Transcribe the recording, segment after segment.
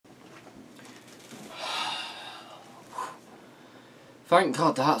Thank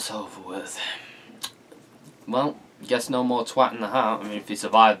God that's over with. Well, guess no more twat in the hat. I mean, if he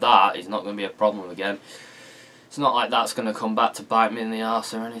survived that, he's not going to be a problem again. It's not like that's going to come back to bite me in the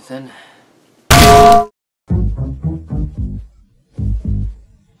arse or anything.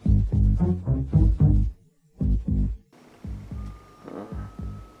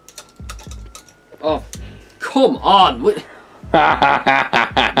 Oh, come on!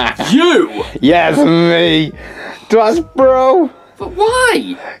 You! Yes, me! Twats, bro! But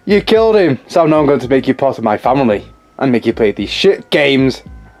why? You killed him, so now I'm going to make you part of my family and make you play these shit games.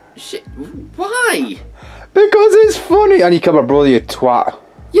 Shit, why? Because it's funny, and you killed my brother, you twat.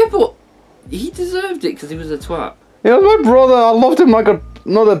 Yeah, but he deserved it because he was a twat. He was my brother, I loved him like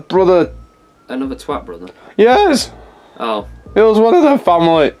another brother. Another twat brother? Yes! Oh. He was one of the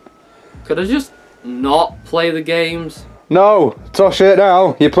family. Could I just not play the games? No, tough shit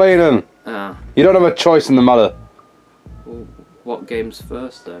now, you're playing them. Ah. You don't have a choice in the matter. Well, what game's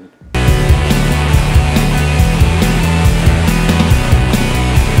first then?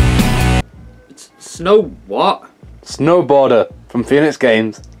 It's Snow what? Snowboarder from Phoenix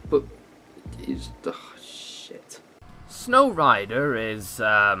Games. But it's shit. Snow Rider is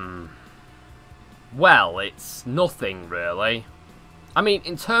well, it's nothing really. I mean,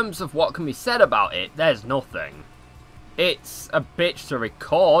 in terms of what can be said about it, there's nothing. It's a bitch to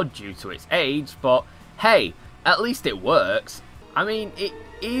record due to its age, but hey, at least it works. I mean, it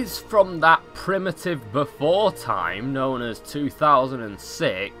is from that primitive before time known as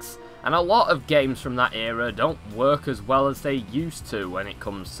 2006, and a lot of games from that era don't work as well as they used to when it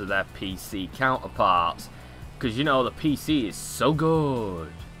comes to their PC counterparts, because you know the PC is so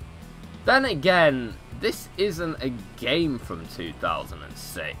good. Then again, this isn't a game from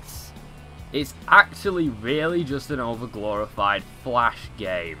 2006. It's actually really just an overglorified Flash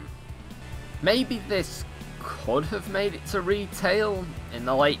game. Maybe this could have made it to retail in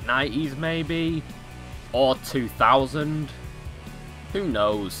the late 90s maybe, or 2000, who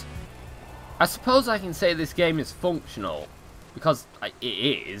knows. I suppose I can say this game is functional, because it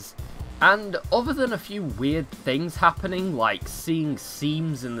is, and other than a few weird things happening like seeing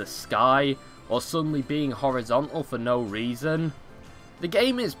seams in the sky or suddenly being horizontal for no reason, the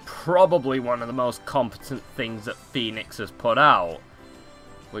game is probably one of the most competent things that Phoenix has put out.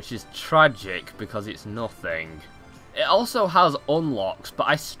 Which is tragic because it's nothing. It also has unlocks, but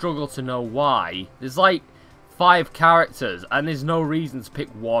I struggle to know why. There's like 5 characters, and there's no reason to pick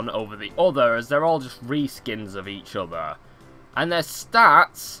one over the other, as they're all just reskins of each other. And their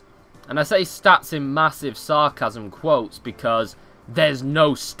stats, and I say stats in massive sarcasm quotes because there's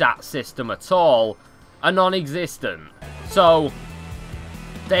no stat system at all, are non-existent. So,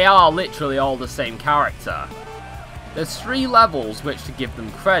 they are literally all the same character. There's 3 levels which, to give them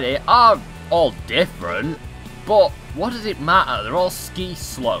credit, are all different, but what does it matter? They're all ski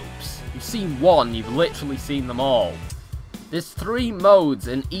slopes. You've seen one, you've literally seen them all. There's 3 modes,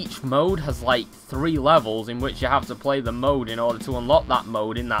 and each mode has like 3 levels in which you have to play the mode in order to unlock that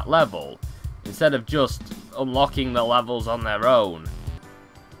mode in that level, instead of just unlocking the levels on their own.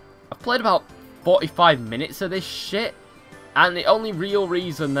 I've played about 45 minutes of this shit, and the only real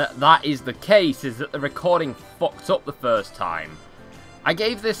reason that that is the case is that the recording fucked up the first time. I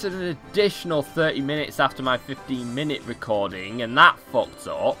gave this an additional 30 minutes after my 15-minute recording, and that fucked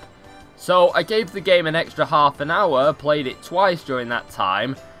up. So I gave the game an extra half an hour, played it twice during that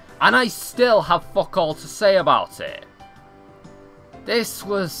time, and I still have fuck all to say about it. This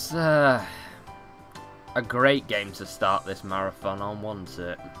was a great game to start this marathon on, wasn't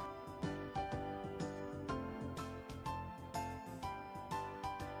it?